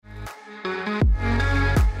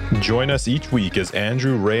Join us each week as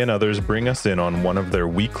Andrew, Ray, and others bring us in on one of their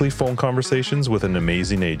weekly phone conversations with an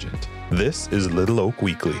amazing agent. This is Little Oak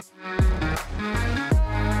Weekly.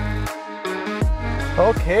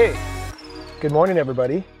 Okay, good morning,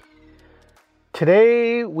 everybody.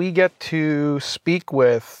 Today we get to speak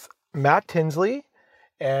with Matt Tinsley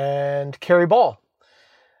and Carrie Ball.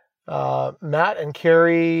 Matt and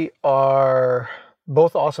Carrie are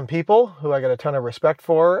both awesome people who I got a ton of respect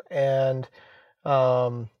for, and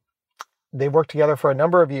they've worked together for a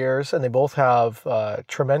number of years, and they both have a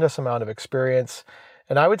tremendous amount of experience,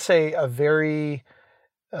 and I would say a very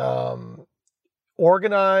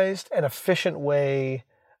organized and efficient way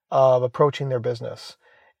of approaching their business.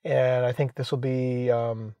 And I think this will be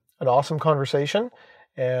an awesome conversation,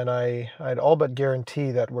 and I'd all but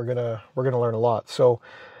guarantee that we're gonna learn a lot. So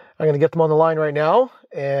I'm gonna get them on the line right now,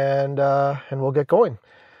 and we'll get going.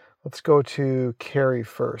 Let's go to Carrie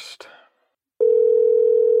first.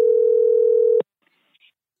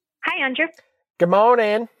 Hi, Andrew. Good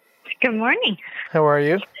morning. Good morning. How are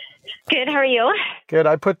you? Good. How are you? Good.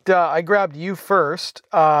 I grabbed you first,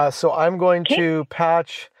 so I'm going to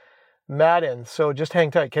patch Matt in. So just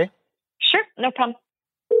hang tight, okay? Sure. No problem.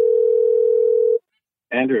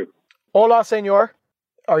 Andrew. Hola, senor.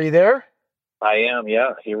 Are you there? I am,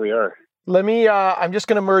 yeah. Here we are. Let me, I'm just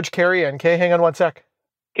going to merge Carrie in, okay? Hang on one sec.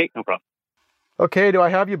 Okay, no problem. Okay, do I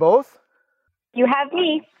have you both? You have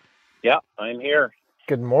me. Yeah, I'm here.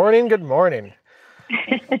 Good morning, good morning.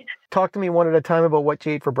 Talk to me one at a time about what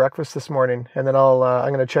you ate for breakfast this morning, and then I'm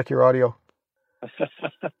going to check your audio.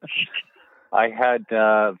 I had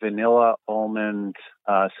vanilla almond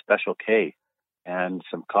Special K and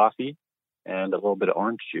some coffee and a little bit of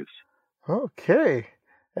orange juice. Okay.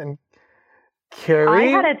 And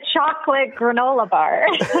Carrie? I had a chocolate granola bar.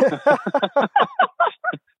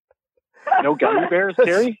 No gummy bears,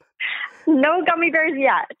 Carrie? No gummy bears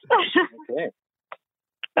yet. Okay.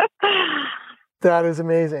 That is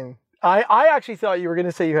amazing. I actually thought you were going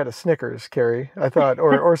to say you had a Snickers, Carrie. I thought,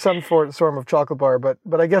 or some form of chocolate bar, but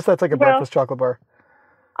I guess that's like a breakfast chocolate bar.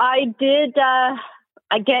 I did.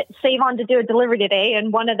 I get Save On to do a delivery today,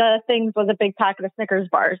 and one of the things was a big packet of Snickers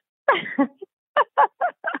bars.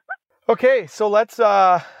 Okay, so let's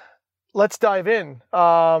dive in.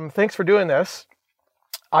 Thanks for doing this.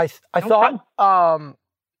 I thought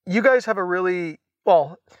you guys have a really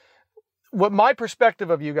well. What my perspective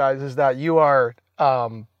of you guys is that you are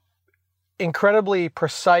incredibly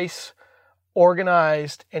precise,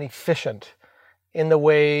 organized, and efficient in the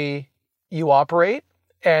way you operate.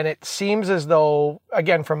 And it seems as though,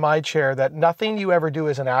 again, from my chair, that nothing you ever do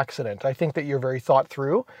is an accident. I think that you're very thought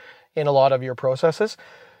through in a lot of your processes.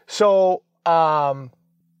 So I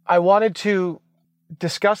wanted to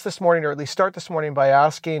discuss this morning, or at least start this morning, by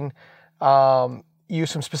asking you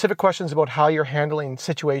some specific questions about how you're handling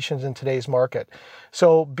situations in today's market.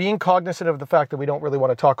 So being cognizant of the fact that we don't really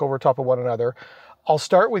want to talk over top of one another, I'll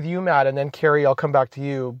start with you, Matt, and then Carrie, I'll come back to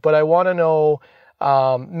you. But I want to know,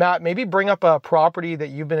 Matt, maybe bring up a property that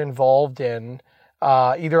you've been involved in,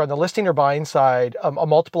 either on the listing or buying side, a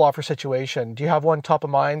multiple offer situation. Do you have one top of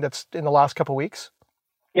mind that's in the last couple of weeks?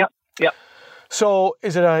 Yep. So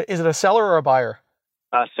is it a seller or a buyer?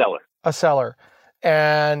 Seller. A seller.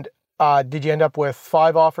 And did you end up with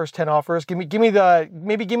 5 offers, 10 offers? Give me the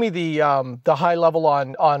high level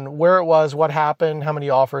on where it was, what happened, how many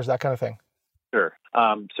offers, that kind of thing. Sure.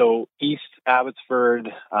 So East Abbotsford,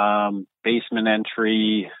 basement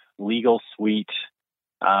entry, legal suite,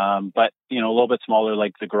 but a little bit smaller.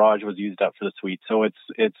 Like the garage was used up for the suite, so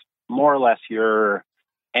it's more or less your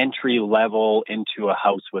entry level into a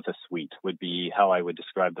house with a suite would be how I would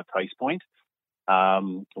describe the price point.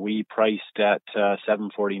 We priced at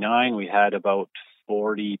 $749. We had about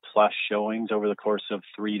 40 plus showings over the course of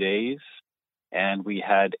 3 days, and we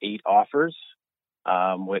had 8 offers,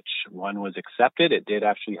 which one was accepted. It did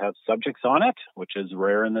actually have subjects on it, which is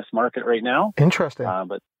rare in this market right now. Interesting.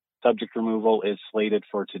 But subject removal is slated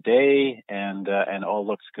for today, and all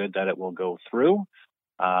looks good that it will go through.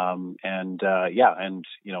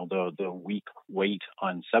 The week wait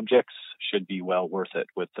on subjects should be well worth it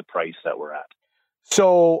with the price that we're at.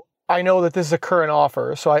 So I know that this is a current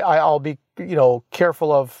offer, so I'll be,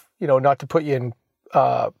 careful of, not to put you in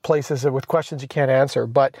places with questions you can't answer.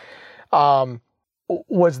 But you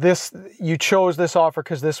chose this offer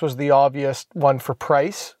because this was the obvious one for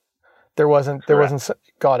price?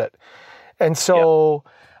 Got it. And so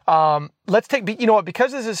let's take,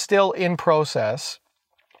 because this is still in process,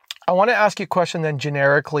 I want to ask you a question then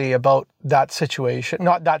generically about that situation,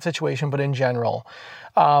 not that situation, but in general.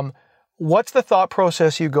 What's the thought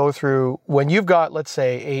process you go through when you've got, let's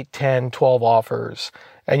say, 8, 10, 12 offers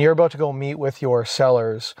and you're about to go meet with your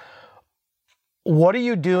sellers. What are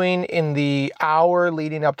you doing in the hour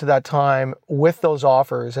leading up to that time with those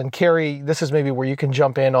offers? And Carrie, this is maybe where you can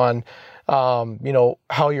jump in on,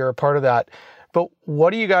 how you're a part of that. But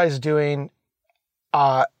what are you guys doing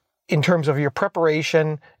in terms of your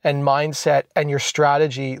preparation and mindset and your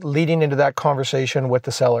strategy leading into that conversation with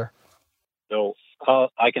the seller? So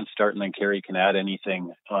I can start, and then Carrie can add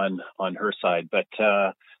anything on her side. But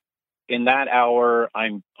in that hour,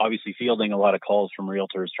 I'm obviously fielding a lot of calls from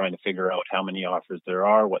realtors trying to figure out how many offers there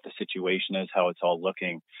are, what the situation is, how it's all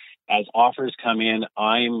looking. As offers come in,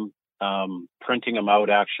 I'm printing them out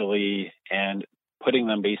actually and putting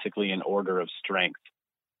them basically in order of strength,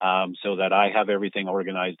 so that I have everything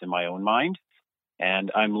organized in my own mind.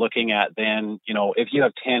 And I'm looking at then, if you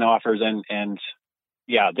have 10 offers and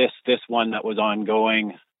this one that was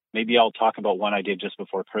ongoing, maybe I'll talk about one I did just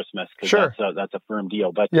before Christmas, because Sure. that's a firm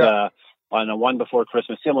deal. But on the one before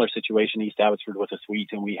Christmas, similar situation, East Abbotsford with a suite,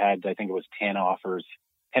 and we had, I think it was 10 offers,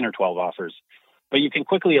 10 or 12 offers. But you can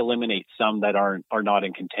quickly eliminate some that are not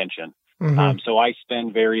in contention. Mm-hmm. So I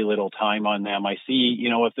spend very little time on them. I see,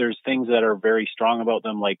 if there's things that are very strong about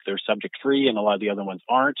them, like they're subject free and a lot of the other ones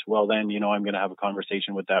aren't, well, then, I'm going to have a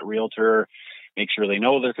conversation with that realtor, make sure they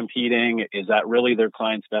know they're competing. Is that really their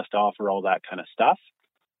client's best offer? All that kind of stuff.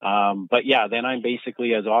 But yeah, then I'm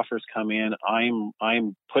basically, as offers come in,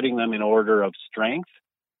 I'm putting them in order of strength.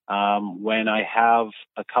 When I have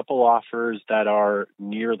a couple offers that are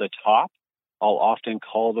near the top, I'll often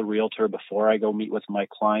call the realtor before I go meet with my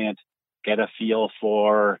client, get a feel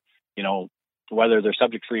for, whether they're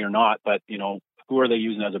subject free or not, but, who are they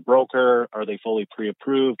using as a broker? Are they fully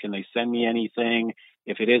pre-approved? Can they send me anything?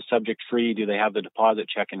 If it is subject free, do they have the deposit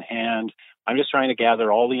check in hand? I'm just trying to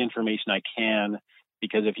gather all the information I can,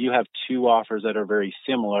 because if you have two offers that are very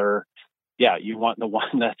similar, you want the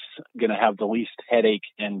one that's going to have the least headache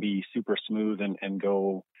and be super smooth and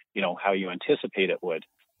go, how you anticipate it would.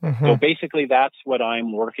 Mm-hmm. So basically, that's what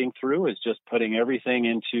I'm working through, is just putting everything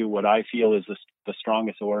into what I feel is the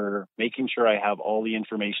strongest order, making sure I have all the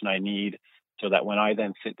information I need, so that when I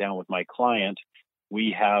then sit down with my client,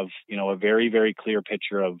 we have, a very, very clear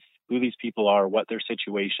picture of who these people are, what their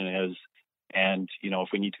situation is. And, if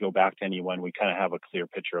we need to go back to anyone, we kind of have a clear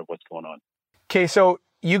picture of what's going on. Okay, so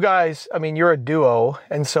you guys, you're a duo,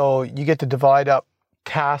 and so you get to divide up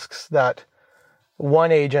tasks that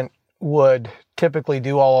one agent would typically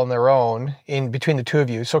do all on their own in between the two of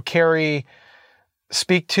you. So Carrie,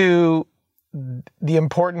 speak to the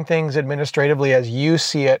important things administratively as you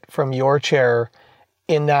see it from your chair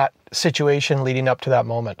in that situation leading up to that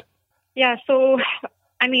moment. Yeah, so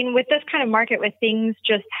with this kind of market, with things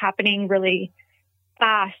just happening really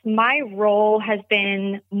fast, my role has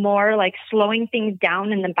been more like slowing things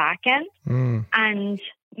down in the back end and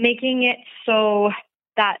making it so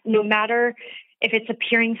that no matter if it's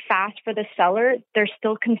appearing fast for the seller, there's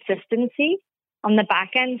still consistency on the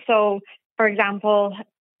back end. So, for example,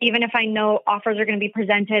 even if I know offers are going to be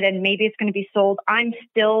presented and maybe it's going to be sold, I'm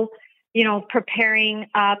still, preparing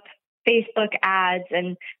up Facebook ads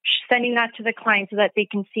and sending that to the client so that they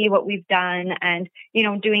can see what we've done, and,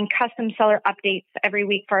 doing custom seller updates every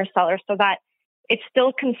week for our sellers so that it's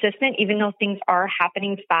still consistent, even though things are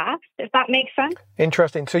happening fast, if that makes sense.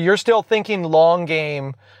 Interesting. So you're still thinking long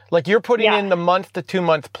game, like you're putting in the month to 2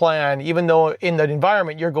 month plan, even though in the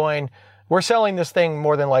environment you're going, we're selling this thing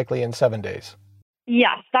more than likely in 7 days.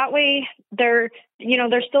 Yes, that way they're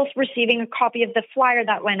still receiving a copy of the flyer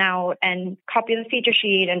that went out and copy of the feature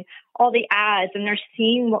sheet and all the ads, and they're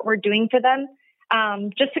seeing what we're doing for them,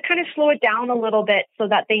 just to kind of slow it down a little bit so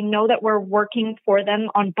that they know that we're working for them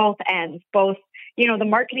on both ends, both, the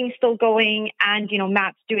marketing's still going and,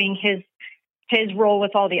 Matt's doing his role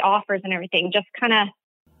with all the offers and everything, just kind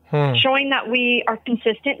of showing that we are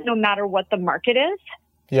consistent no matter what the market is.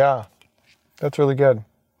 Yeah, that's really good.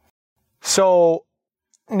 So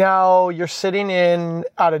now you're sitting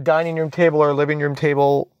at a dining room table or a living room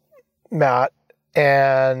table, Matt,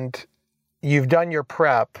 and you've done your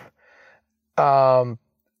prep. What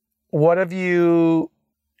are you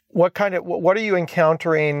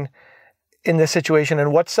encountering in this situation,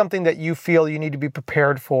 and what's something that you feel you need to be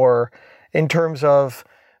prepared for in terms of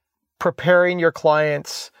preparing your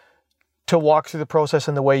clients to walk through the process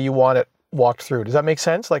in the way you want it walked through? Does that make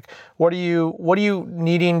sense? Like, what are you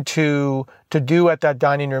needing to do at that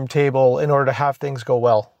dining room table in order to have things go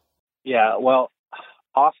well? Yeah, well,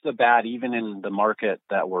 off the bat, even in the market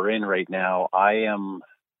that we're in right now, I am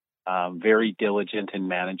very diligent in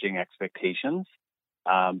managing expectations,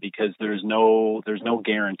 because there's no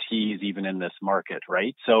guarantees even in this market,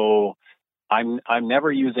 right? So I'm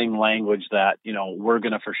never using language that, we're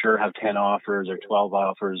going to for sure have 10 offers or 12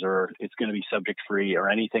 offers, or it's going to be subject free or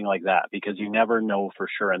anything like that, because you never know for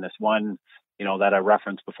sure. And this one, that I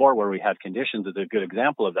referenced before where we had conditions is a good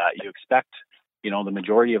example of that. You expect, the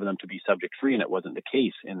majority of them to be subject free, and it wasn't the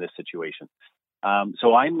case in this situation.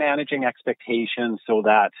 So I'm managing expectations so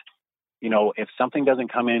that, if something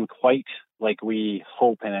doesn't come in quite like we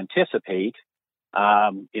hope and anticipate,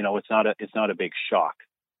 it's not a big shock.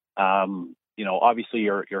 Obviously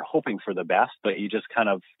you're hoping for the best, but you just kind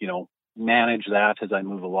of, manage that as I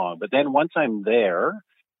move along. But then once I'm there,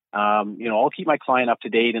 I'll keep my client up to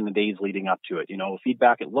date in the days leading up to it.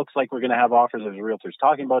 Feedback, it looks like we're going to have offers. There's realtors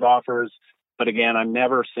talking about offers. But again, I'm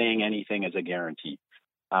never saying anything as a guarantee.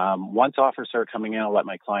 Once offers start coming in, I'll let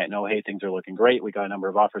my client know, hey, things are looking great. We got a number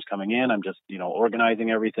of offers coming in. I'm just,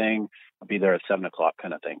 organizing everything. I'll be there at 7:00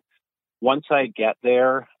 kind of thing. Once I get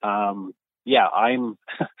there, I'm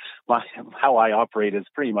how I operate is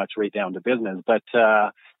pretty much right down to business, but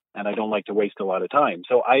and I don't like to waste a lot of time.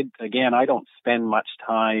 So I don't spend much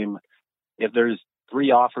time. If there's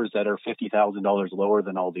 3 offers that are $50,000 lower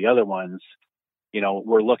than all the other ones,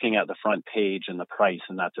 we're looking at the front page and the price,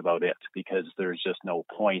 and that's about it, because there's just no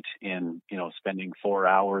point in, spending 4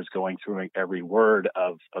 hours going through every word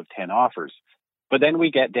of 10 offers. But then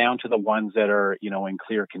we get down to the ones that are, in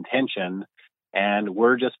clear contention, and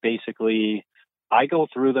we're just basically, I go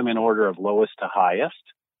through them in order of lowest to highest.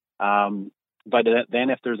 But then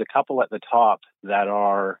if there's a couple at the top that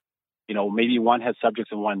are, maybe one has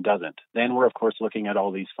subjects and one doesn't, then we're of course looking at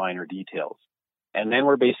all these finer details. And then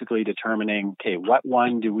we're basically determining, okay, what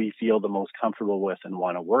one do we feel the most comfortable with and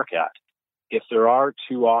want to work at? If there are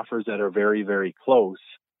 2 offers that are very, very close,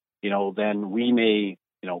 then we may,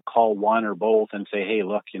 call one or both and say, hey,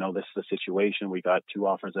 look, this is the situation. We got 2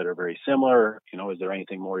 offers that are very similar. Is there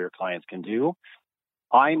anything more your clients can do?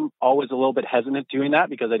 I'm always a little bit hesitant doing that,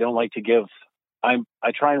 because I don't like to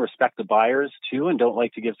I try and respect the buyers too, and don't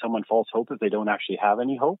like to give someone false hope if they don't actually have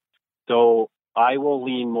any hope. So I will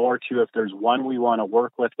lean more to, if there's one we want to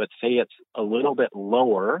work with, but say it's a little bit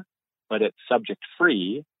lower, but it's subject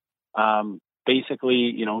free.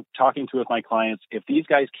 Basically, talking with my clients, if these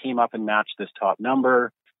guys came up and matched this top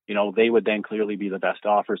number, they would then clearly be the best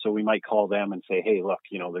offer. So we might call them and say, hey, look,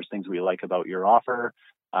 there's things we like about your offer,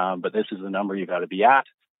 but this is the number you got to be at,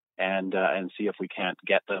 and see if we can't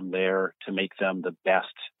get them there to make them the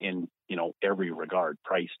best in, every regard,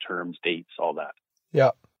 price, terms, dates, all that.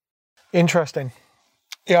 Yeah. Interesting.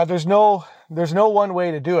 Yeah. There's no one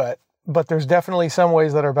way to do it, but there's definitely some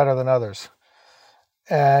ways that are better than others.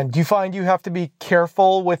 And do you find you have to be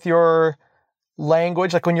careful with your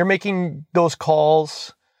language? Like when you're making those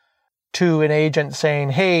calls to an agent saying,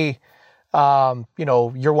 hey,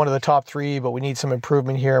 you're one of the top 3, but we need some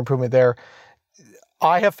improvement here, improvement there.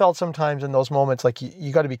 I have felt sometimes in those moments, like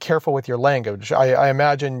you got to be careful with your language. I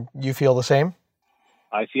imagine you feel the same.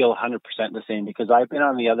 I feel 100% the same, because I've been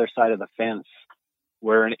on the other side of the fence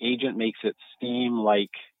where an agent makes it seem like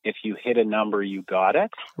if you hit a number, you got it.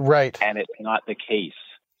 Right. And it's not the case.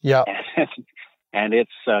 Yeah. And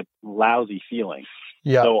it's a lousy feeling.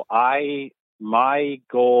 Yeah. So my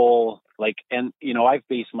goal, I've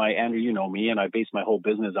based Andrew, me, and I based my whole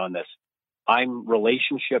business on this. I'm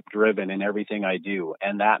relationship driven in everything I do.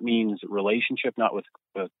 And that means relationship, not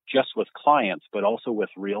just with clients, but also with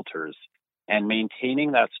realtors. And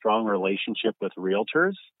maintaining that strong relationship with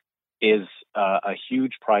realtors is a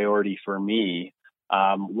huge priority for me.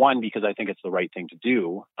 1, because I think it's the right thing to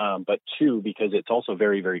do, but 2, because it's also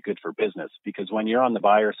very, very good for business. Because when you're on the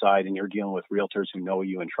buyer side and you're dealing with realtors who know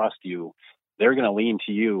you and trust you, they're going to lean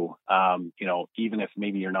to you, even if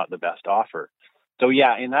maybe you're not the best offer. So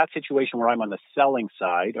yeah, in that situation where I'm on the selling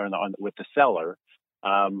side or with the seller,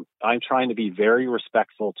 I'm trying to be very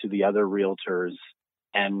respectful to the other realtors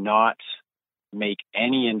and not make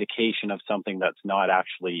any indication of something that's not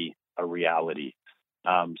actually a reality.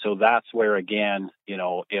 So that's where, again,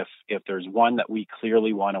 if there's one that we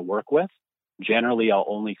clearly want to work with, generally I'll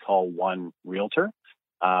only call one realtor.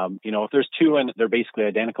 If there's 2 and they're basically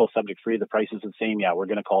identical, subject free, the price is the same, yeah, we're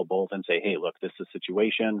going to call both and say, hey, look, this is a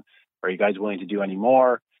situation. Are you guys willing to do any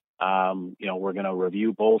more? We're going to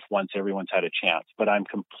review both once everyone's had a chance. But I'm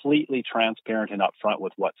completely transparent and upfront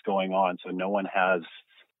with what's going on, so no one has,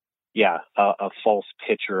 a false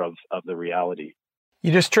picture of the reality.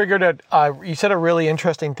 You just triggered you said a really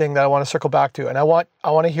interesting thing that I want to circle back to, and I want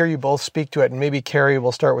to hear you both speak to it, and maybe Carrie,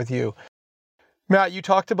 we'll start with you. Matt, you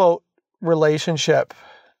talked about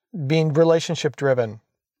being relationship driven,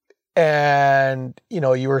 and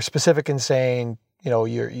you were specific in saying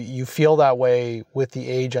you feel that way with the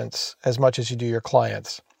agents as much as you do your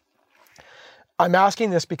clients. I'm asking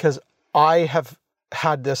this because I have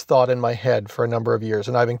had this thought in my head for a number of years,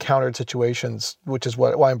 and I've encountered situations, which is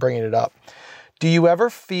why I'm bringing it up. Do you ever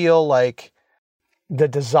feel like the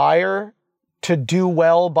desire to do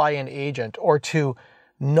well by an agent or to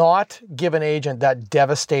not give an agent that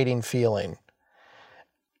devastating feeling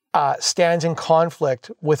stands in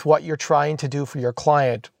conflict with what you're trying to do for your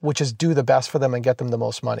client, which is do the best for them and get them the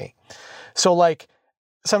most money? So like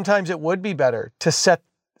sometimes it would be better to set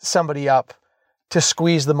somebody up to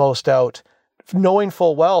squeeze the most out, knowing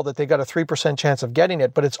full well that they got a 3% chance of getting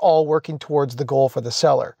it, but it's all working towards the goal for the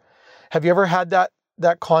seller. Have you ever had that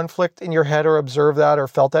conflict in your head or observed that or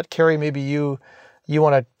felt that? Carrie, maybe you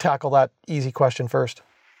want to tackle that easy question first.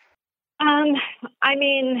 I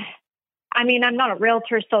mean, I'm not a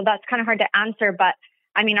realtor, so that's kind of hard to answer, but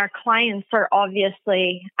I mean, our clients are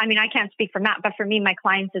obviously, I mean, I can't speak for Matt, but for me, my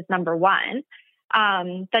clients is number one.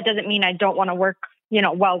 That doesn't mean I don't want to work,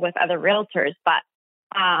 well with other realtors, but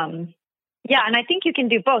yeah, and I think you can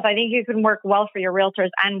do both. I think you can work well for your realtors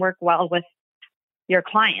and work well with your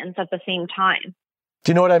clients at the same time.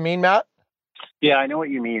 Do you know what I mean, Matt? Yeah, I know what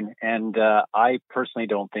you mean. And I personally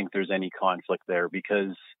don't think there's any conflict there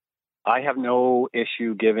because I have no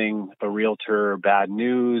issue giving a realtor bad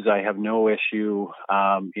news. I have no issue,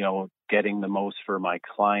 getting the most for my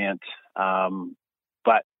client.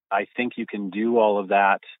 But I think you can do all of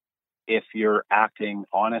that if you're acting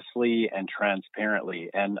honestly and transparently.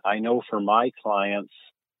 And I know for my clients,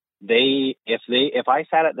 if I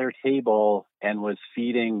sat at their table and was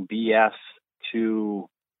feeding BS to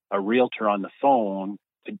a realtor on the phone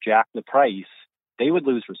to jack the price, they would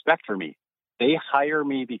lose respect for me. They hire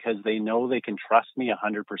me because they know they can trust me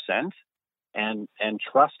 100%. And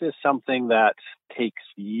trust is something that takes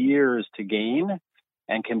years to gain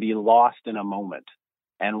and can be lost in a moment.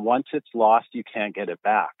 And once it's lost, you can't get it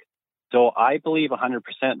back. So I believe 100%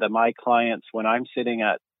 that my clients, when I'm sitting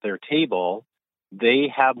at their table,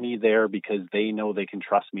 they have me there because they know they can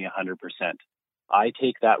trust me 100%. I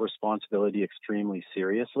take that responsibility extremely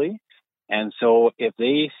seriously. And so if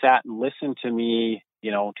they sat and listened to me,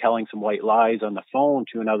 telling some white lies on the phone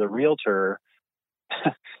to another realtor,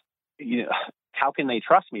 how can they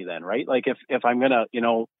trust me then, right? Like if I'm going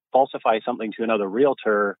to, falsify something to another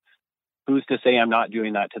realtor, who's to say I'm not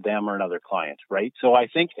doing that to them or another client, right? So I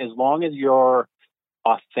think as long as you're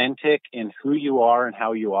authentic in who you are and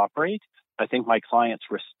how you operate, I think my clients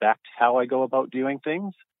respect how I go about doing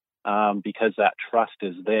things because that trust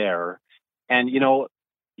is there. And,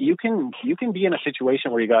 you can be in a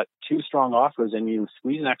situation where you got two strong offers and you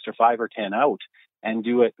squeeze an extra 5 or 10 out and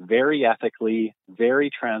do it very ethically, very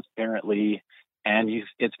transparently. And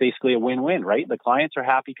it's basically a win-win, right? The clients are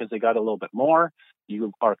happy because they got a little bit more.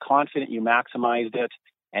 You are confident you maximized it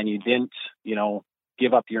and you didn't,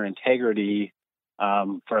 give up your integrity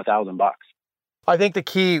for $1,000. I think the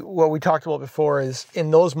key, what we talked about before, is in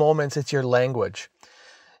those moments, it's your language.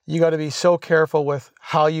 You got to be so careful with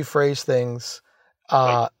how you phrase things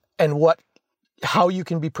Right. and how you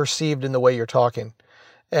can be perceived in the way you're talking.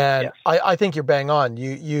 And Yes. I think you're bang on.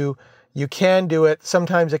 You can do it.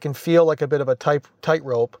 Sometimes it can feel like a bit of a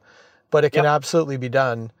tightrope, but it can absolutely be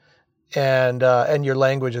done. And your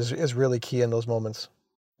language is really key in those moments.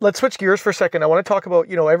 Let's switch gears for a second. I want to talk about,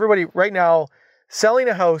 everybody right now, selling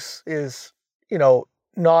a house is,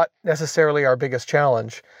 not necessarily our biggest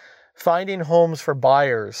challenge. Finding homes for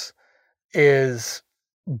buyers is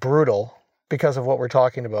brutal because of what we're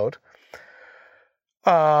talking about.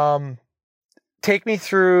 Take me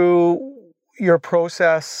through your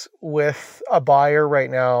process with a buyer right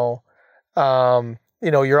now.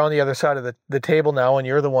 You're on the other side of the table now, and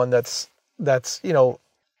you're the one that's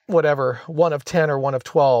whatever, one of 10 or one of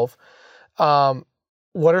 12.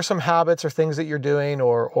 What are some habits or things that you're doing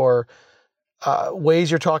or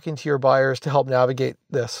ways you're talking to your buyers to help navigate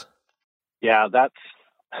this? Yeah, that's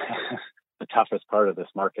the toughest part of this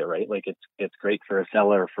market, right? Like it's great for a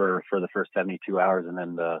seller for the first 72 hours and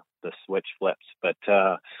then the switch flips. But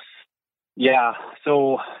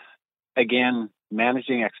so again,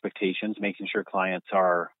 managing expectations, making sure clients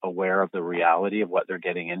are aware of the reality of what they're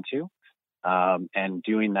getting into, and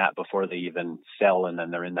doing that before they even sell, and then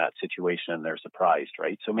they're in that situation and they're surprised,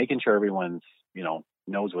 right? So making sure everyone's,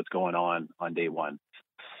 knows what's going on day one.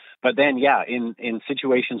 But then, in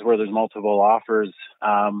situations where there's multiple offers,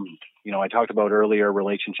 I talked about earlier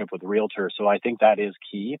relationship with realtors. So I think that is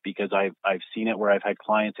key because I've seen it where I've had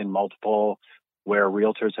clients in multiple where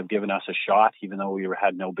realtors have given us a shot, even though we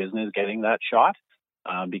had no business getting that shot,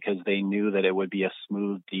 because they knew that it would be a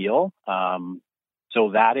smooth deal.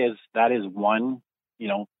 So that is one,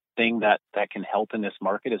 thing that can help in this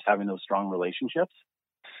market is having those strong relationships.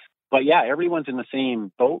 but yeah, everyone's in the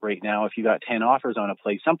same boat right now. If you got 10 offers on a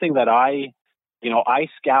place, something that I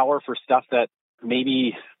scour for stuff that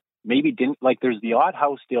maybe didn't, like, there's the odd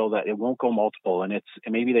house deal that it won't go multiple, and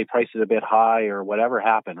maybe they priced it a bit high or whatever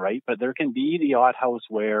happened, right? But there can be the odd house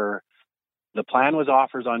where the plan was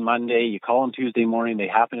offers on Monday, you call them Tuesday morning, they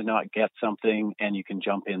happen to not get something, and you can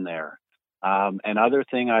jump in there. Another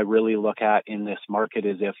thing I really look at in this market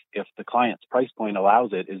is if the client's price point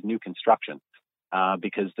allows it, is new construction.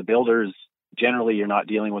 Because the builders, generally, you're not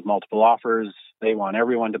dealing with multiple offers. They want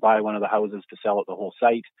everyone to buy one of the houses to sell at the whole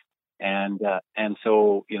site. And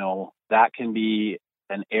so, that can be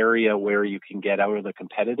an area where you can get out of the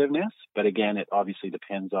competitiveness. But again, it obviously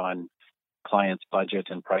depends on client's budget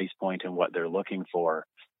and price point and what they're looking for.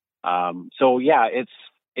 So yeah,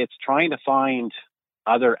 it's trying to find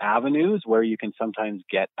other avenues where you can sometimes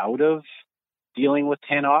get out of dealing with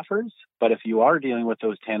 10 offers. But if you are dealing with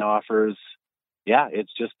those 10 offers, yeah,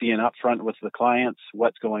 it's just being upfront with the clients,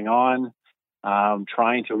 what's going on,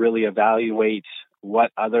 trying to really evaluate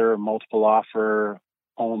what other multiple offer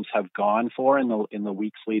homes have gone for in the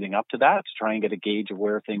weeks leading up to that, to try and get a gauge of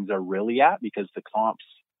where things are really at, because the comps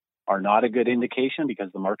are not a good indication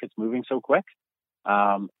because the market's moving so quick,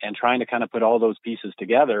 and trying to kind of put all those pieces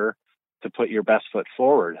together to put your best foot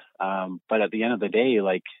forward. But at the end of the day,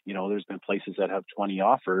 there's been places that have 20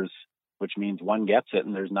 offers, which means one gets it,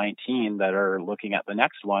 and there's 19 that are looking at the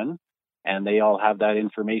next one, and they all have that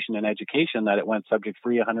information and education that it went subject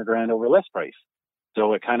free $100,000 over list price.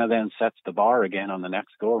 So it kind of then sets the bar again on the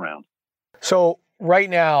next go around. So right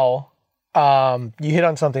now, you hit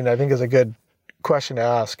on something that I think is a good question to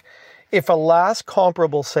ask. If a last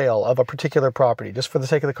comparable sale of a particular property, just for the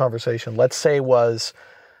sake of the conversation, let's say was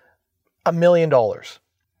 $1 million,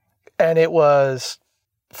 and it was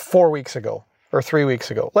 4 weeks ago or 3 weeks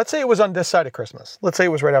ago. Let's say it was on this side of Christmas. Let's say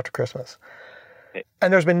it was right after Christmas.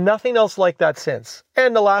 And there's been nothing else like that since.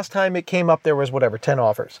 And the last time it came up, there was 10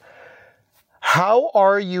 offers. How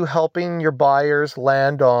are you helping your buyers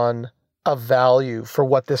land on a value for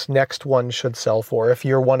what this next one should sell for if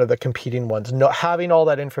you're one of the competing ones? Having all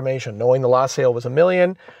that information, knowing the last sale was $1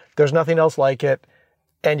 million, there's nothing else like it,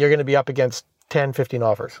 and you're going to be up against 10, 15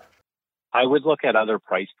 offers. I would look at other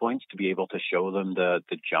price points to be able to show them the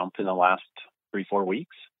jump in the last 3-4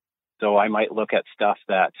 weeks. So I might look at stuff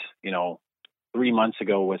that, 3 months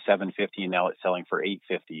ago was $750 and now it's selling for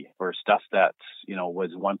 $850, or stuff that,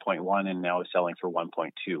 was 1.1 and now is selling for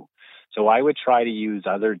 1.2. So I would try to use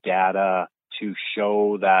other data to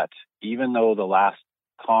show that even though the last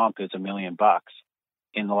comp is $1 million,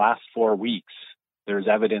 in the last 4 weeks, there's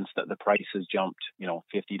evidence that the price has jumped,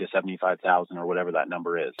 50 to 75,000 or whatever that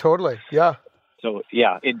number is. Totally. Yeah. So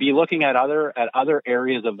yeah, it'd be looking at other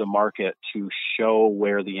areas of the market to show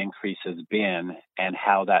where the increase has been and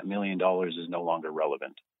how that $1 million is no longer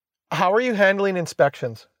relevant. How are you handling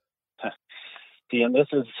inspections? See, and this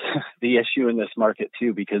is the issue in this market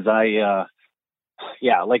too, because I'm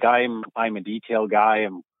a detail guy.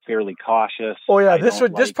 I'm fairly cautious. Oh yeah,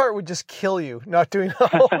 this part would just kill you, not doing a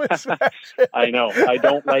home inspection. I know. I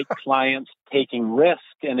don't like clients taking risk,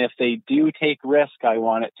 and if they do take risk, I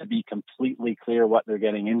want it to be completely clear what they're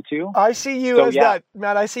getting into. I see you that,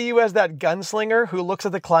 Matt. I see you as that gunslinger who looks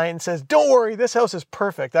at the client and says, "Don't worry, this house is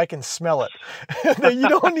perfect. I can smell it." You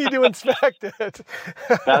don't need to inspect it.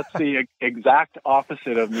 That's the exact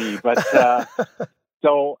opposite of me. But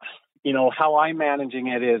so. How I'm managing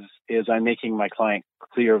it is I'm making my client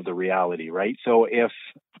clear of the reality, right? So if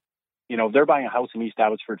they're buying a house in East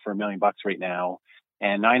Abbotsford for $1 million right now,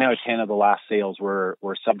 and 9 out of 10 of the last sales were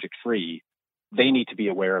subject free, they need to be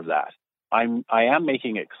aware of that. I am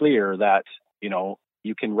making it clear that,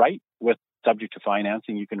 you can write with subject to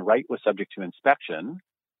financing, you can write with subject to inspection,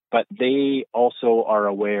 but they also are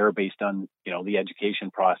aware based on, the education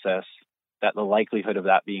process that the likelihood of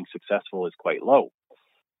that being successful is quite low.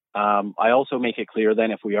 I also make it clear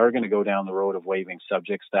then if we are going to go down the road of waiving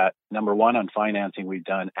subjects that, number one, on financing, we've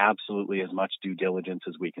done absolutely as much due diligence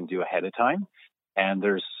as we can do ahead of time. And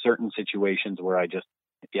there's certain situations where it's just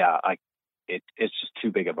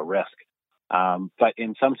too big of a risk. But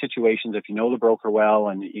in some situations, if you know the broker well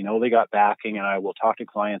and they got backing, and I will talk to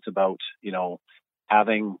clients about,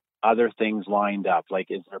 having other things lined up, like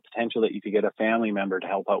is there potential that you could get a family member to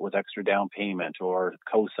help out with extra down payment or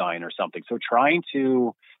cosign or something. So trying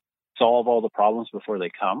to solve all the problems before they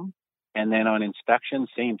come. And then on inspection,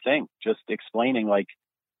 same thing, just explaining, like,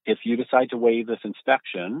 if you decide to waive this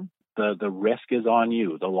inspection, the risk is on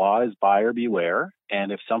you. The law is buyer beware.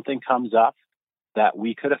 And if something comes up that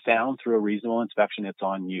we could have found through a reasonable inspection, it's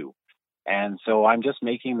on you. And so I'm just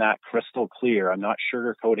making that crystal clear. I'm not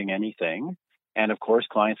sugarcoating anything. And of course,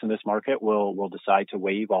 clients in this market will decide to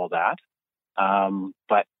waive all that.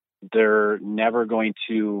 But they're never going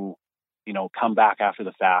to, come back after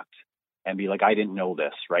the fact and be like, I didn't know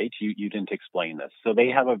this, right? You didn't explain this. So they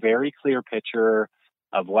have a very clear picture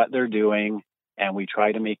of what they're doing, and we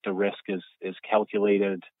try to make the risk as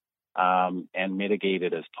calculated and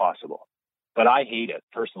mitigated as possible. But I hate it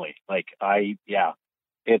personally.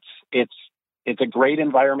 It's a great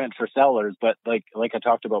environment for sellers, but like I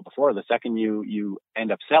talked about before, the second you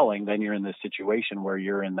end up selling, then you're in this situation where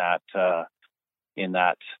you're in that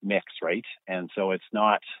mix, right? And so it's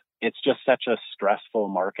just such a stressful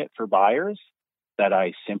market for buyers that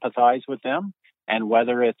I sympathize with them. And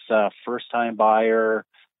whether it's a first-time buyer,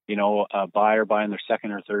 a buyer buying their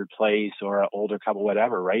second or third place, or an older couple,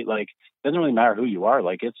 whatever, right? Like, it doesn't really matter who you are.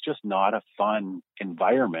 Like, it's just not a fun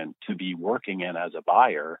environment to be working in as a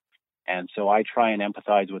buyer. And so I try and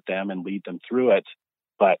empathize with them and lead them through it.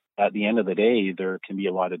 But at the end of the day, there can be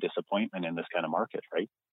a lot of disappointment in this kind of market, right?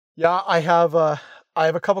 Yeah, I have a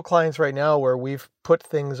couple clients right now where we've put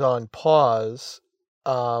things on pause,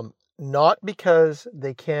 not because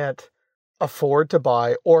they can't afford to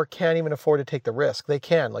buy or can't even afford to take the risk. They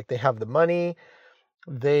can, like, they have the money,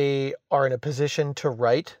 they are in a position to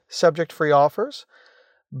write subject-free offers.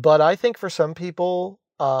 But I think for some people,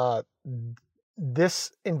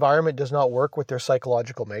 this environment does not work with their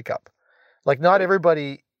psychological makeup. Like, not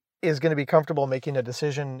everybody is going to be comfortable making a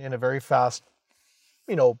decision in a very fast,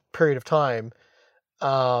 period of time.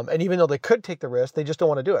 And even though they could take the risk, they just don't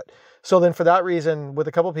want to do it. So then for that reason, with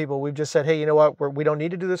a couple of people, we've just said, hey, you know what? We don't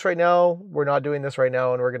need to do this right now. We're not doing this right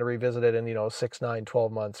now. And we're going to revisit it in, 6, 9,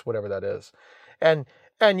 12 months, whatever that is. And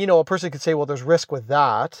a person could say, well, there's risk with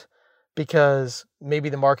that because maybe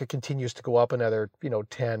the market continues to go up another,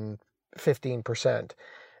 10, 15%.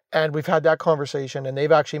 And we've had that conversation, and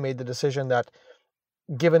they've actually made the decision that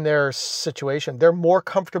given their situation, they're more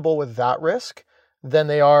comfortable with that risk than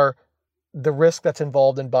they are the risk that's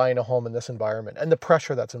involved in buying a home in this environment and the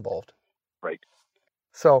pressure that's involved. Right.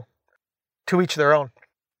 So to each their own.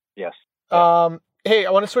 Yes. Hey,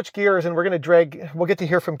 I want to switch gears, and we'll get to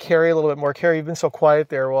hear from Carrie a little bit more. Carrie, you've been so quiet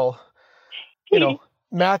there. Well,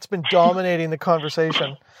 Matt's been dominating the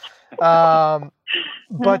conversation.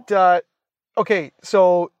 Okay,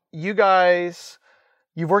 so you guys,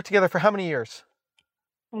 you've worked together for how many years?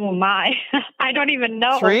 Oh my, I don't even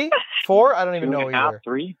know. 3, 4? I don't even know either.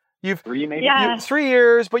 3? You've 3 maybe? Yeah. 3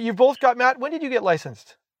 years, but you've both got, Matt, when did you get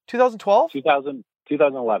licensed? 2012?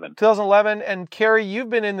 2011. 2011. And Carrie, you've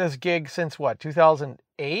been in this gig since what?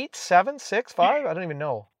 2008, 7, 6, 5? I don't even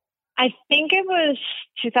know. I think it was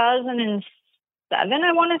 2007,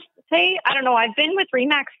 I want to say. I don't know. I've been with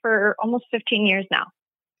RE/MAX for almost 15 years now.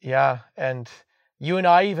 Yeah. And you and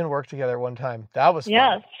I even worked together one time. That was fun.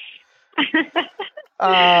 Yes.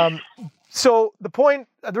 So the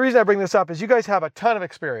reason I bring this up is you guys have a ton of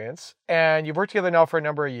experience, and you've worked together now for a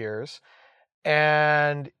number of years,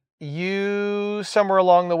 and you, somewhere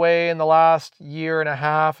along the way in the last year and a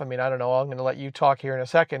half, I don't know, I'm going to let you talk here in a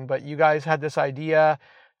second, but you guys had this idea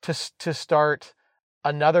to start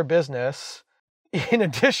another business in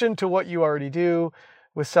addition to what you already do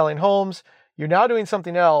with selling homes. You're now doing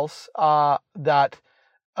something else that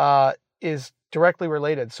is directly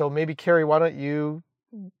related. So maybe, Carrie, why don't you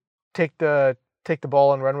take the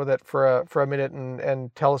ball and run with it for a minute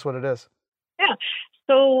and tell us what it is. Yeah.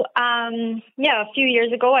 So, a few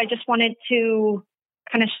years ago, I just wanted to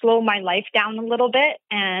kind of slow my life down a little bit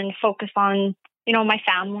and focus on, my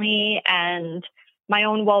family and my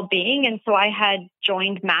own well-being. And so I had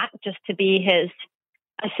joined Matt just to be his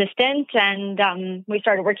assistant, and we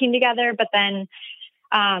started working together. But then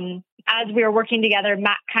as we were working together,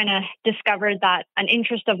 Matt kind of discovered that an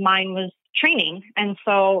interest of mine was training. And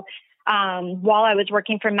so while I was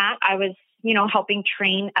working for Matt, I was, helping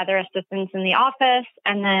train other assistants in the office,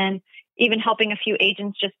 and then even helping a few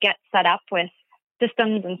agents just get set up with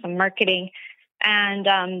systems and some marketing. And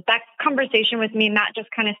that conversation with me and Matt just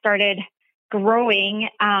kind of started growing.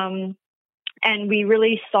 And we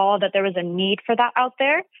really saw that there was a need for that out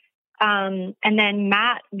there. And then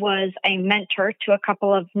Matt was a mentor to a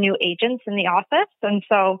couple of new agents in the office. And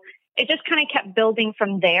so it just kind of kept building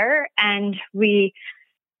from there. And we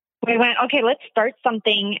went, okay, let's start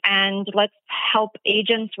something and let's help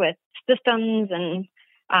agents with systems and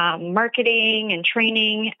marketing and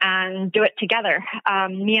training and do it together.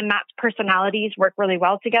 Me and Matt's personalities work really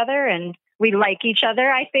well together, and we like each other,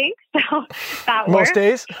 I think. So that most works.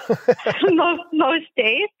 days. most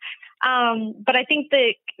days. But I think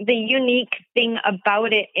the unique thing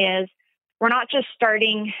about it is we're not just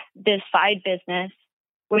starting this side business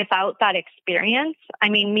without that experience.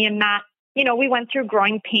 Me and Matt we went through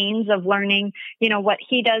growing pains of learning, what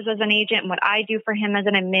he does as an agent and what I do for him as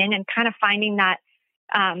an admin, and kind of finding that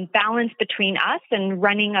balance between us and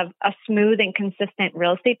running a smooth and consistent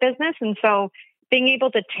real estate business. And so being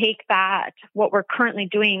able to take that, what we're currently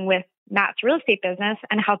doing with Matt's real estate business,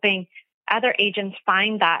 and helping other agents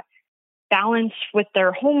find that balance with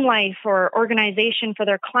their home life or organization for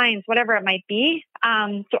their clients, whatever it might be.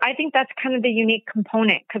 So I think that's kind of the unique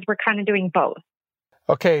component, because we're kind of doing both.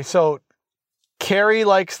 Okay, so Carrie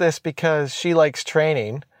likes this because she likes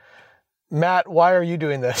training. Matt, why are you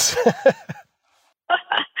doing this?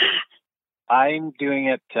 I'm doing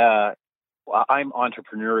it. I'm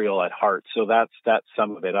entrepreneurial at heart, so that's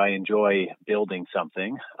some of it. I enjoy building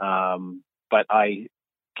something, but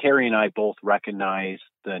Carrie and I both recognize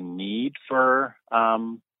the need for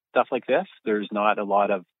stuff like this. There's not a lot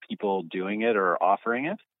of people doing it or offering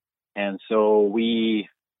it, and so we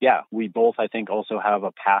both, I think, also have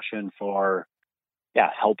a passion for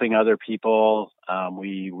helping other people.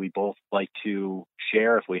 We both like to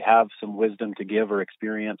share if we have some wisdom to give or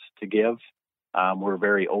experience to give. We're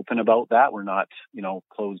very open about that. We're not,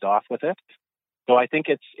 closed off with it. So I think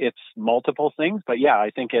it's multiple things, but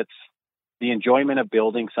I think it's the enjoyment of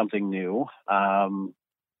building something new,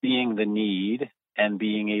 seeing the need, and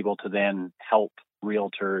being able to then help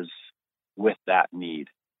realtors with that need.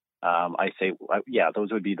 I say,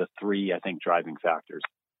 those would be the three, I think, driving factors.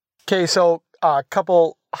 Okay, so a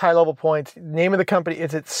couple high-level points. Name of the company,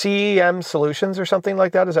 is it CEM Solutions or something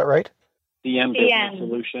like that? Is that right? CEM Business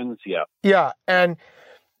Solutions, yeah. Yeah, and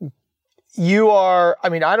you are, I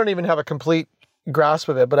don't even have a complete grasp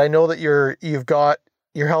of it, but I know that you're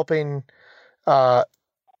helping a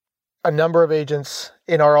number of agents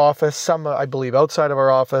in our office, some, I believe, outside of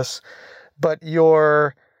our office, but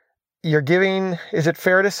you're giving, is it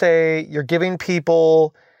fair to say you're giving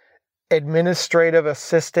people administrative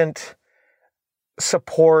assistant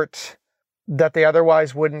support that they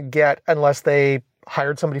otherwise wouldn't get unless they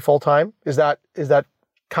hired somebody full-time? Is that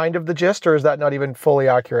kind of the gist, or is that not even fully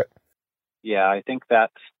accurate? Yeah, I think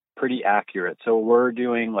that's pretty accurate. So we're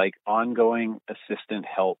doing like ongoing assistant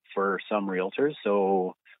help for some realtors.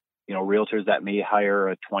 So, realtors that may hire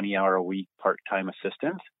a 20-hour a week part-time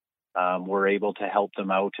assistant, we're able to help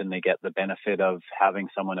them out, and they get the benefit of having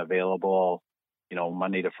someone available,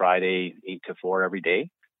 Monday to Friday, 8 to 4 every day,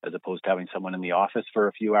 as opposed to having someone in the office for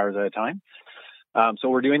a few hours at a time. So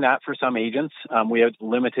we're doing that for some agents. We have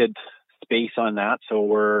limited space on that, so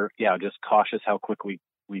we're just cautious how quick we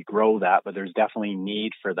grow that, but there's definitely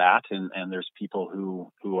need for that, and there's people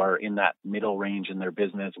who are in that middle range in their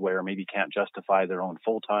business where maybe can't justify their own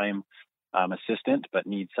full-time assistant, but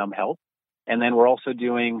need some help. And then we're also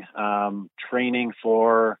doing training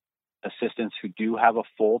for assistants who do have a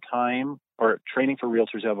full-time, or training for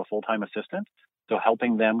realtors who have a full-time assistant, so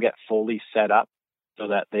helping them get fully set up so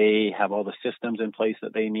that they have all the systems in place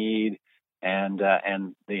that they need, and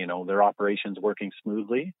their operations working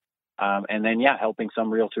smoothly. And then helping some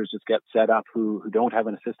realtors just get set up who don't have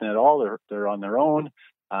an assistant at all, they're on their own,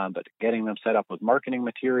 but getting them set up with marketing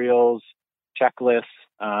materials, checklists,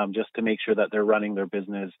 just to make sure that they're running their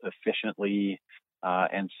business efficiently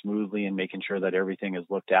and smoothly, and making sure that everything is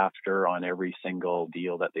looked after on every single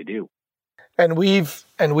deal that they do. And we've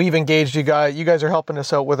engaged you guys. You guys are helping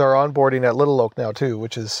us out with our onboarding at Little Oak now too,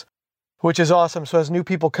 which is awesome. So as new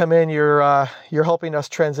people come in, you're helping us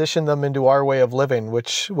transition them into our way of living,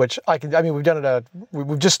 which we've done it.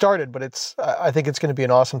 We've just started, but I think it's going to be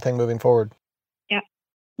an awesome thing moving forward. Yeah.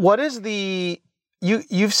 What is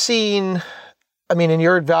you've seen, in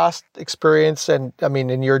your vast experience, and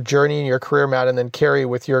in your journey in your career, Matt, and then Carrie,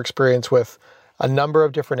 with your experience with a number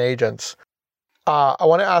of different agents. I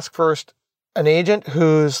want to ask first, an agent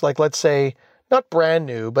who's like, let's say, not brand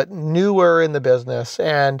new, but newer in the business,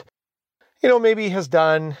 and maybe has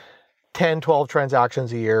done 10, 12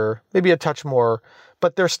 transactions a year, maybe a touch more,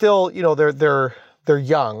 but they're still, they're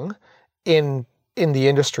young in the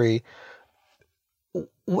industry.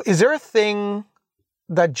 Is there a thing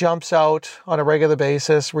that jumps out on a regular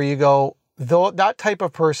basis where you go, though, that type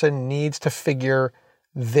of person needs to figure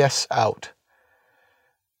this out?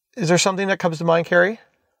 Is there something that comes to mind, Carrie?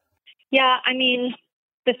 Yeah,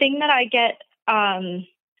 the thing that I get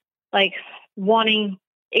wanting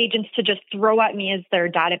agents to just throw at me is their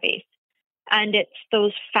database. And it's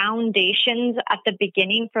those foundations at the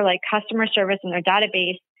beginning for customer service in their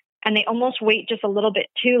database. And they almost wait just a little bit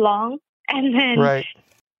too long. And then right.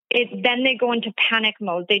 Then they go into panic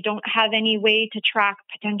mode. They don't have any way to track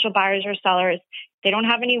potential buyers or sellers. They don't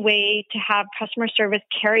have any way to have customer service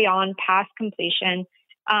carry on past completion.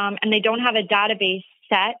 And they don't have a database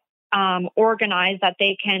set, organized, that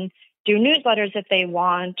they can do newsletters if they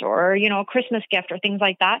want, or, you know, a Christmas gift or things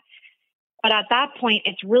like that. But at that point,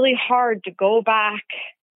 it's really hard to go back.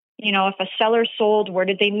 You know, if a seller sold, where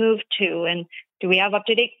did they move to? And do we have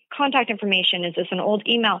up-to-date contact information? Is this an old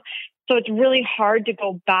email? So it's really hard to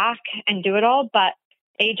go back and do it all. But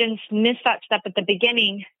agents miss that step at the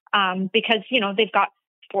beginning because, you know, they've got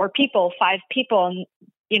 4 people, 5 people, and,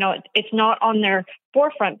 you know, it's not on their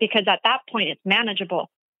forefront because at that point it's manageable.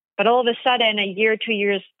 But all of a sudden, a year, 2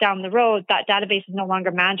 years down the road, that database is no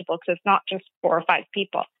longer manageable because it's not just 4 or 5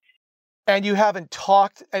 people. And you haven't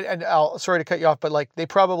talked, and sorry to cut you off, but like they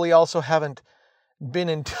probably also haven't been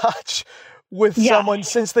in touch with someone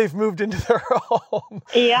since they've moved into their home.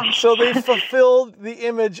 Yeah. So they've fulfilled the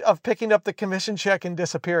image of picking up the commission check and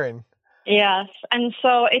disappearing. Yes. And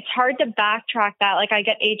so it's hard to backtrack that. Like I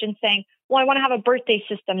get agents saying, well, I want to have a birthday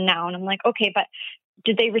system now. And I'm like, okay, but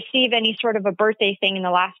did they receive any sort of a birthday thing in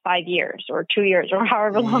the last 5 years or 2 years or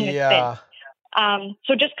however long it's been?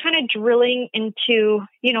 So just kind of drilling into,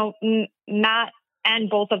 you know, Matt and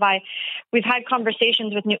both of we've had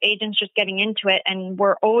conversations with new agents just getting into it, and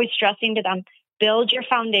we're always stressing to them, build your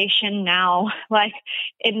foundation now. Like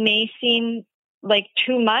it may seem like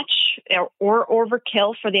too much or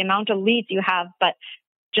overkill for the amount of leads you have, but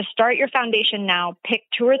just start your foundation now. Pick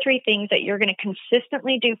 2 or 3 things that you're going to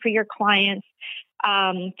consistently do for your clients,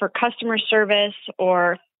 for customer service,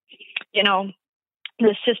 or, you know,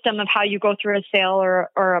 the system of how you go through a sale or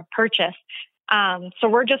a purchase. So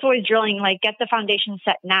we're just always drilling, like, get the foundation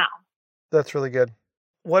set now. That's really good.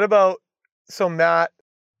 What about, so Matt,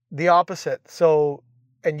 the opposite. So,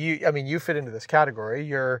 and you, I mean, you fit into this category.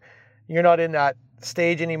 You're not in that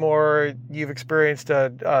stage anymore. You've experienced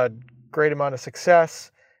a great amount of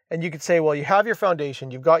success. And you could say, well, you have your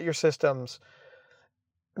foundation, you've got your systems.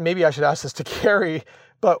 Maybe I should ask this to Carrie,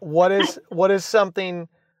 but what is something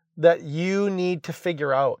that you need to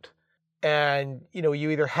figure out, and, you know,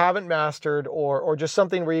 you either haven't mastered or just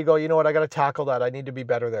something where you go, you know what, I got to tackle that. I need to be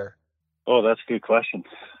better there. Oh, that's a good question.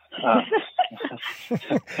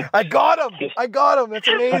 I got him. That's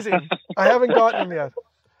amazing. I haven't gotten him yet.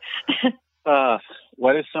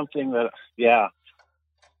 What is something that,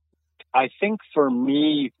 I think for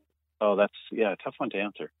me, that's a tough one to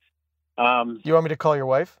answer. You want me to call your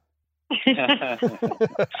wife?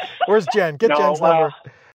 Where's Jen? Get Jen's number.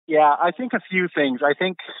 Yeah, I think a few things. I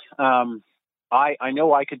think I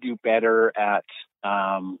know I could do better at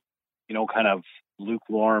kind of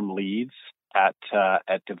lukewarm leads, at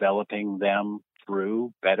developing them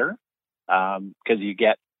through better, because you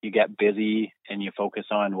get busy and you focus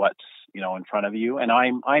on what's in front of you. And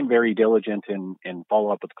I'm very diligent in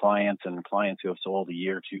follow up with clients and clients who have sold a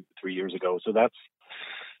year, 2, 3 years ago. So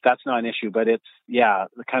that's not an issue, but it's,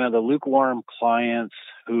 kind of the lukewarm clients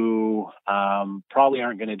who probably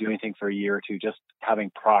aren't going to do anything for a year or two, just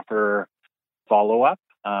having proper follow-up,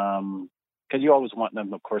 because you always want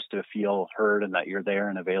them, of course, to feel heard and that you're there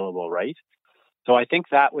and available, right? So I think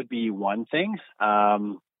that would be one thing.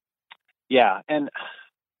 That's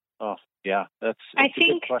a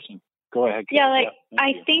good question. Go ahead.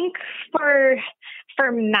 I think for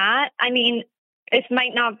Matt, I mean, it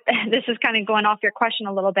might not, this is kind of going off your question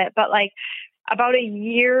a little bit, but like about a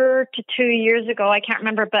year to 2 years ago, I can't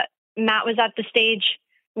remember, but Matt was at the stage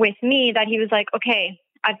with me that he was like, okay,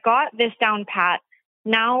 I've got this down pat.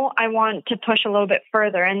 Now I want to push a little bit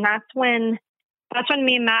further. And that's when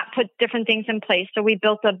me and Matt put different things in place. So we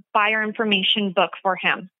built a buyer information book for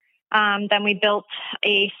him. Then we built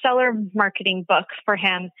a seller marketing book for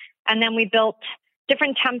him. And then we built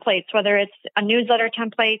different templates, whether it's a newsletter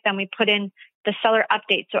template, then we put in the seller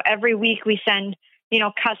update. So every week we send,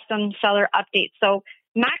 custom seller updates. So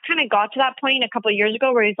Matt kind of got to that point a couple of years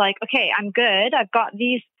ago where he's like, okay, I'm good. I've got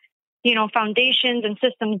these, foundations and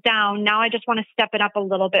systems down. Now I just want to step it up a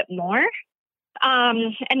little bit more.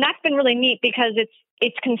 And that's been really neat because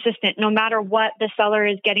it's consistent. No matter what, the seller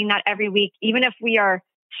is getting that every week. Even if we are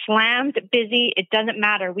slammed, busy, it doesn't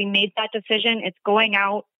matter. We made that decision. It's going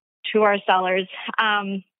out to our sellers.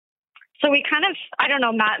 So we kind of, I don't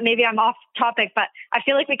know, Matt, maybe I'm off topic, but I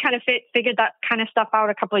feel like we kind of figured that kind of stuff out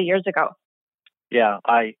a couple of years ago. Yeah,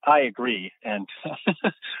 I agree. And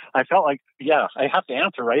I felt like, I have to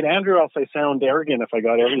answer, right, Andrew? Else I sound arrogant if I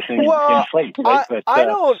got everything in place. Right?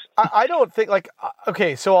 I don't think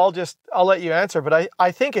okay, so I'll let you answer, but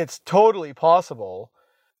I think it's totally possible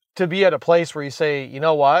to be at a place where you say, you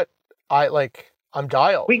know what, I'm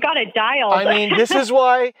dialed. We got it dialed. I mean, this is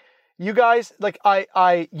why you guys,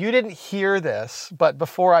 you didn't hear this, but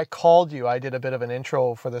before I called you, I did a bit of an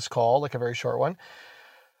intro for this call, like a very short one.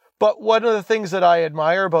 But one of the things that I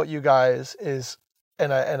admire about you guys is,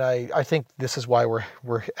 and I think this is why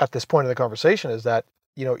we're at this point in the conversation, is that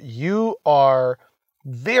you are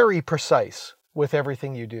very precise with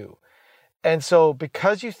everything you do. And so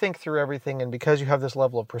because you think through everything and because you have this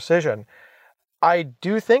level of precision, I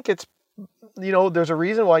do think it's, there's a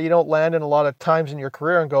reason why you don't land in a lot of times in your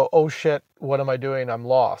career and go, oh shit, what am I doing? I'm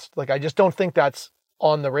lost. Like, I just don't think that's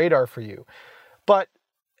on the radar for you. But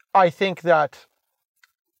I think that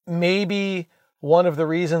maybe one of the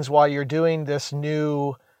reasons why you're doing this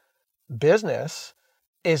new business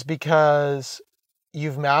is because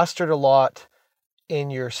you've mastered a lot in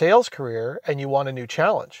your sales career and you want a new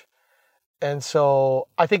challenge. And so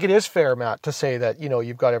I think it is fair, Matt, to say that,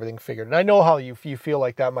 you've got everything figured. And I know how you feel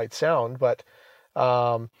like that might sound, but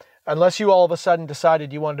unless you all of a sudden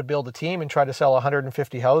decided you wanted to build a team and try to sell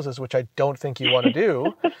 150 houses, which I don't think you want to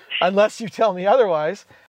do, unless you tell me otherwise,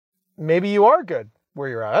 maybe you are good where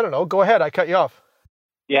you're at. I don't know. Go ahead. I cut you off.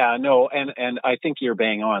 Yeah, no. And I think you're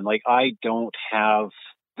bang on. Like, I don't have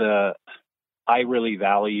I really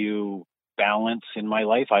value balance in my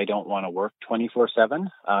life. I don't want to work 24/7.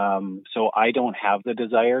 So I don't have the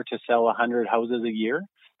desire to sell 100 houses a year.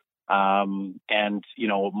 And,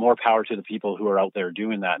 more power to the people who are out there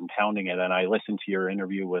doing that and pounding it. And I listened to your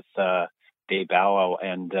interview with Dave Bow,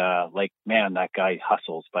 and man, that guy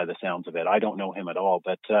hustles by the sounds of it. I don't know him at all,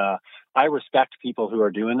 but I respect people who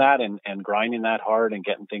are doing that and grinding that hard and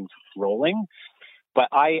getting things rolling. But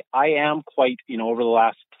I am quite, over the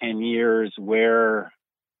last 10 years where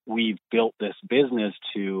we've built this business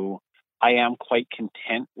to, I am quite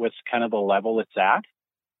content with kind of the level it's at.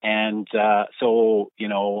 And so,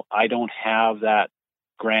 I don't have that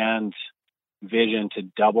grand vision to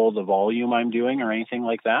double the volume I'm doing or anything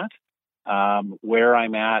like that. Where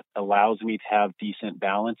I'm at allows me to have decent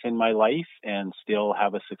balance in my life and still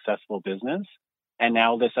have a successful business. And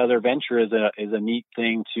now this other venture is a neat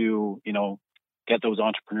thing to, get those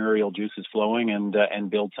entrepreneurial juices flowing and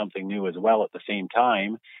build something new as well at the same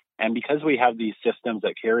time. And because we have these systems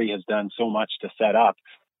that Carrie has done so much to set up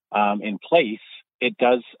in place, it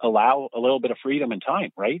does allow a little bit of freedom and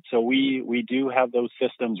time, right? So we do have those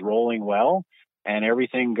systems rolling well, and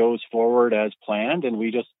everything goes forward as planned, and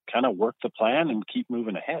we just kind of work the plan and keep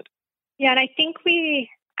moving ahead. Yeah, and I think we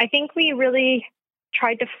really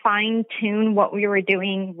tried to fine tune what we were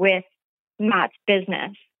doing with Matt's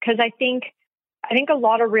business, because I think a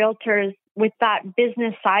lot of realtors with that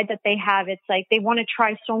business side that they have, it's like they want to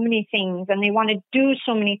try so many things and they want to do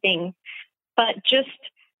so many things, but just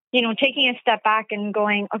taking a step back and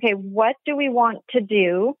going, okay, what do we want to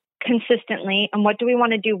do consistently and what do we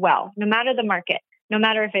want to do well, no matter the market, no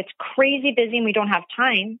matter if it's crazy busy and we don't have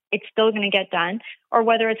time, it's still going to get done, or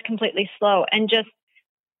whether it's completely slow, and just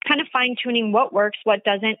kind of fine tuning what works, what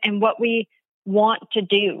doesn't, and what we want to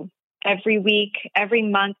do every week, every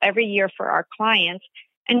month, every year for our clients,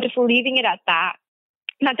 and just leaving it at that.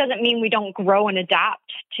 That doesn't mean we don't grow and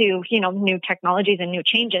adapt to, new technologies and new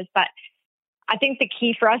changes, but I think the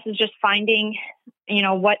key for us is just finding,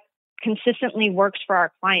 what consistently works for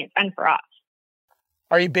our clients and for us.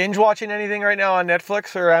 Are you binge watching anything right now on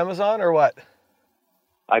Netflix or Amazon or what?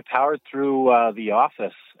 I powered through The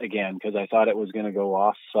Office again because I thought it was going to go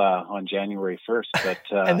off on January 1st, but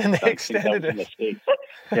and then they extended it.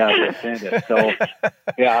 Yeah, they extended it. So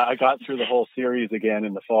yeah, I got through the whole series again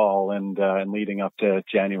in the fall and leading up to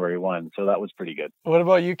January 1. So that was pretty good. What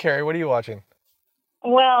about you, Carrie? What are you watching?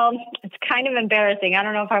 Well, it's kind of embarrassing. I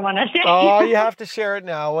don't know if I want to say. Oh, you have to share it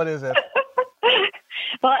now. What is it?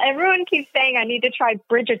 Well, everyone keeps saying I need to try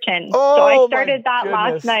Bridgerton. Oh, so I started that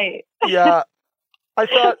last night. Yeah.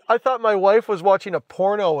 I thought my wife was watching a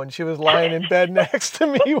porno when she was lying in bed next to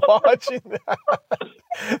me watching that.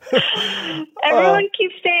 Everyone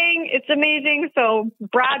keeps saying it's amazing. So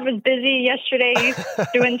Brad was busy yesterday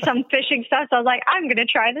doing some fishing stuff. So I was like, I'm going to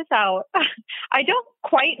try this out. I don't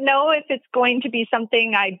quite know if it's going to be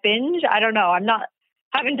something I binge. I don't know.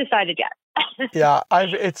 Haven't decided yet. Yeah,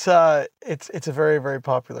 it's a very, very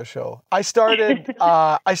popular show. I started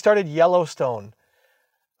Yellowstone.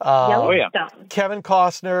 Yellowstone. Kevin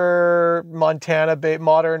Costner,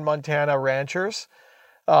 modern Montana ranchers.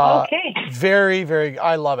 Okay. Very, very,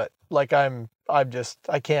 I love it. Like I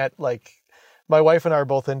can't, like, my wife and I are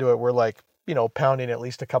both into it. We're like, pounding at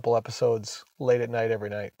least a couple episodes late at night every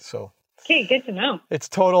night. So. Okay, good to know. It's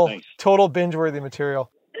total binge-worthy material.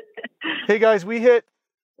 Hey guys, we've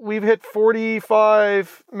hit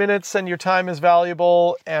 45 minutes and your time is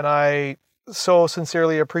valuable. And I so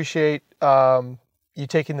sincerely appreciate, you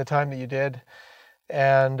taking the time that you did,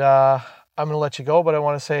 and I'm going to let you go, but I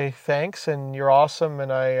want to say thanks, and you're awesome,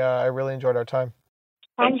 and I really enjoyed our time.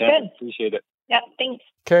 Sounds good. Appreciate it. Yeah, thanks.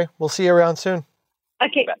 Okay, we'll see you around soon.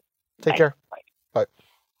 Okay. Take care. Bye.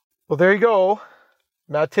 Well, there you go.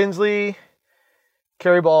 Matt Tinsley,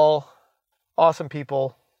 Carrie Ball, awesome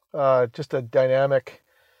people, just a dynamic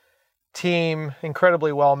team,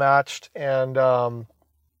 incredibly well matched, and they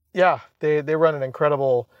run an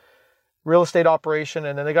incredible real estate operation,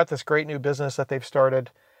 and then they got this great new business that they've started.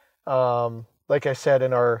 Like I said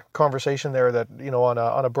in our conversation there, that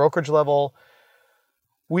on a brokerage level,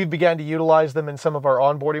 we've began to utilize them in some of our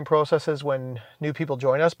onboarding processes when new people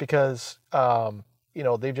join us, because they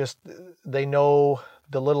know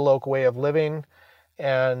the Little Oak way of living,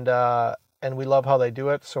 and we love how they do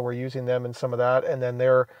it. So we're using them in some of that, and then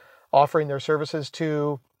they're offering their services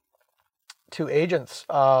to agents.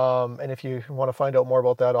 And if you want to find out more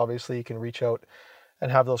about that, obviously you can reach out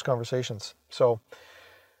and have those conversations. So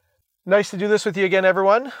nice to do this with you again,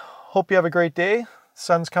 everyone. Hope you have a great day.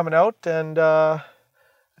 Sun's coming out, and I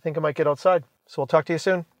think I might get outside. So we'll talk to you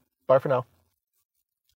soon. Bye for now.